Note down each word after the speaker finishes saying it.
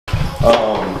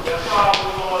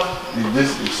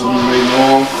This is someone may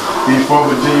know him. He's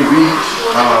from Virginia Beach.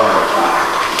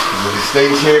 Was a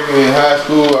state champion in high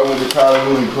school. I went to college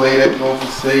when he played at Norfolk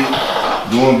State,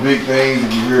 doing big things.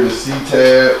 If you hear the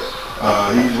CTAB,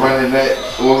 he's running that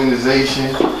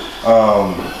organization.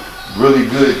 Really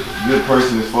good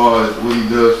person as far as what he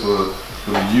does for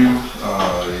the youth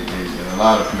and a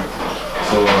lot of people.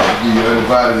 So give you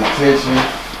undivided attention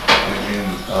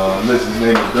and listen. His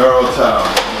name is Daryl Towe.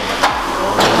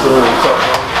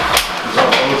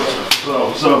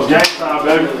 What's up? Game time,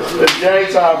 baby. It's game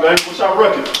time, baby. What's our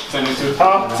record? 10-2.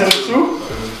 Huh? 10-2?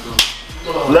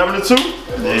 11-2?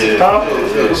 Yeah. Huh?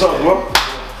 Yeah. What's up, bro?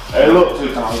 Hey, look.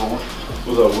 What's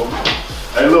up, bro?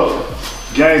 Hey, look.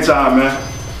 Game time, man.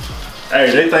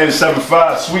 Hey, they think it's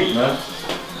 7-5 sweet, man.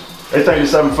 They think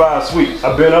it's 7-5 sweet.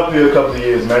 I've been up here a couple of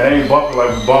years, man. They ain't bumping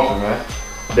like we bumping, man.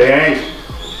 They ain't.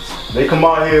 They come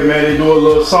out here, man. They do a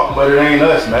little something, but it ain't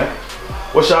us, man.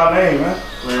 What's y'all name, man?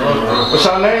 Green Run. What's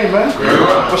your name, man? Green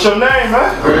Run. What's your name,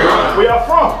 man? Green Run. Where y'all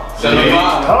from?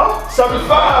 75. Huh?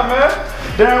 75,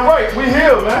 man. Damn right, we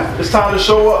here, man. It's time to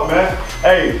show up, man.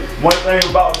 Hey, one thing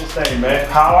about this thing, man.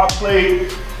 How I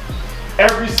played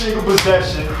every single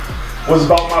possession was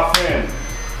about my family.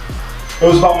 It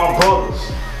was about my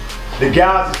brothers. The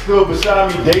guys that stood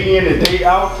beside me day in and day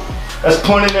out. That's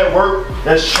putting in that work.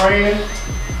 That's training.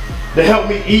 That helped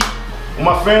me eat when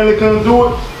my family couldn't do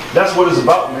it. That's what it's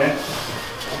about, man.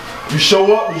 You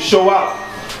show up, you show out.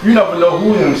 You never know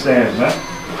who him stands, man.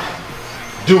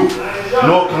 Duke,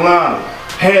 North Carolina,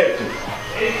 Hampton,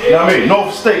 you know what I mean?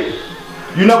 North State.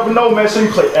 You never know, man. So you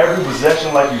play every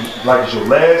possession like it's your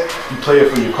last. You play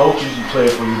it for your coaches, you play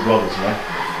it for your brothers, man.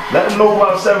 Let them know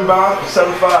about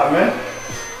 7-5, man.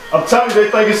 I'm telling you,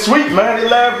 they think it's sweet, man. They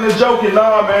laughing and joking.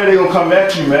 Nah, man, they gonna come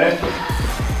at you, man.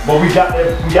 But we got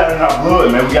that, we got it in our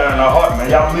blood, man. We got it in our heart,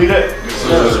 man. Y'all believe that? Yes,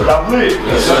 sir. Y'all believe it?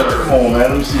 Yes, sir. Come on, man.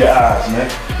 Let me see your eyes, man.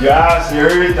 Your eyes see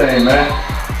everything, man.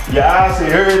 Your eyes see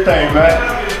everything, man.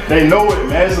 They know it,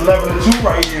 man. It's 11-2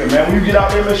 right here, man. When you get out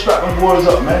there, man, strap them boys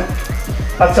up, man.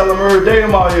 I tell them every day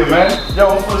I'm out here, man. Yo,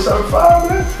 I'm for the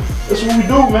 7-5, man. That's what we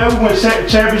do, man. We win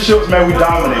championships, man. We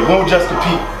dominate. We don't just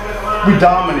compete. We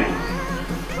dominate.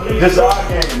 This is our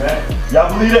game, man. Y'all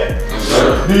believe that? Yes,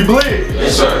 sir. Do you believe it?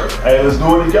 Yes, sir. Hey, let's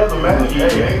do it together, man.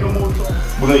 Hey, ain't no more talk.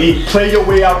 We're gonna eat. Play your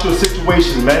way out your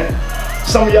situations, man.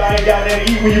 Some of y'all ain't got nothing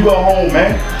to eat when you go home,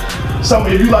 man. Some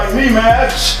of you like me, man. I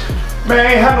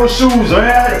ain't had no shoes, man. I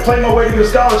had to play my way to get a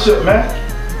scholarship, man.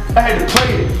 I had to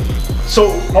play it. So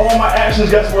all my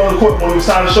actions, guess what on the court? When it was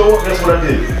time to show up, guess what I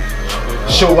did?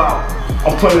 Show out.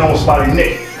 I'm putting it on somebody's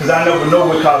neck. Because I never know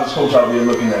what college coach out there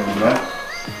looking at me, man.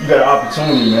 You got an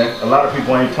opportunity, man. A lot of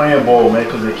people ain't playing ball, man,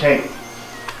 because they can't.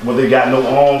 Whether they got no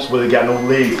arms, whether they got no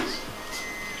legs.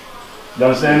 You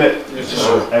understand that? Yes,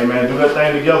 sir. Hey, man, do that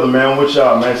thing together, man. With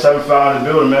y'all, man. 7-5 in the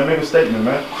building, man. Make a statement,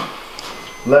 man.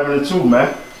 11-2,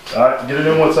 man. All right, get it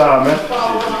in one time, man.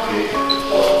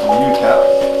 You, Cap.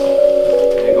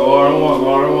 Hey, go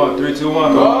R1, 3, 2,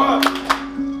 1, go.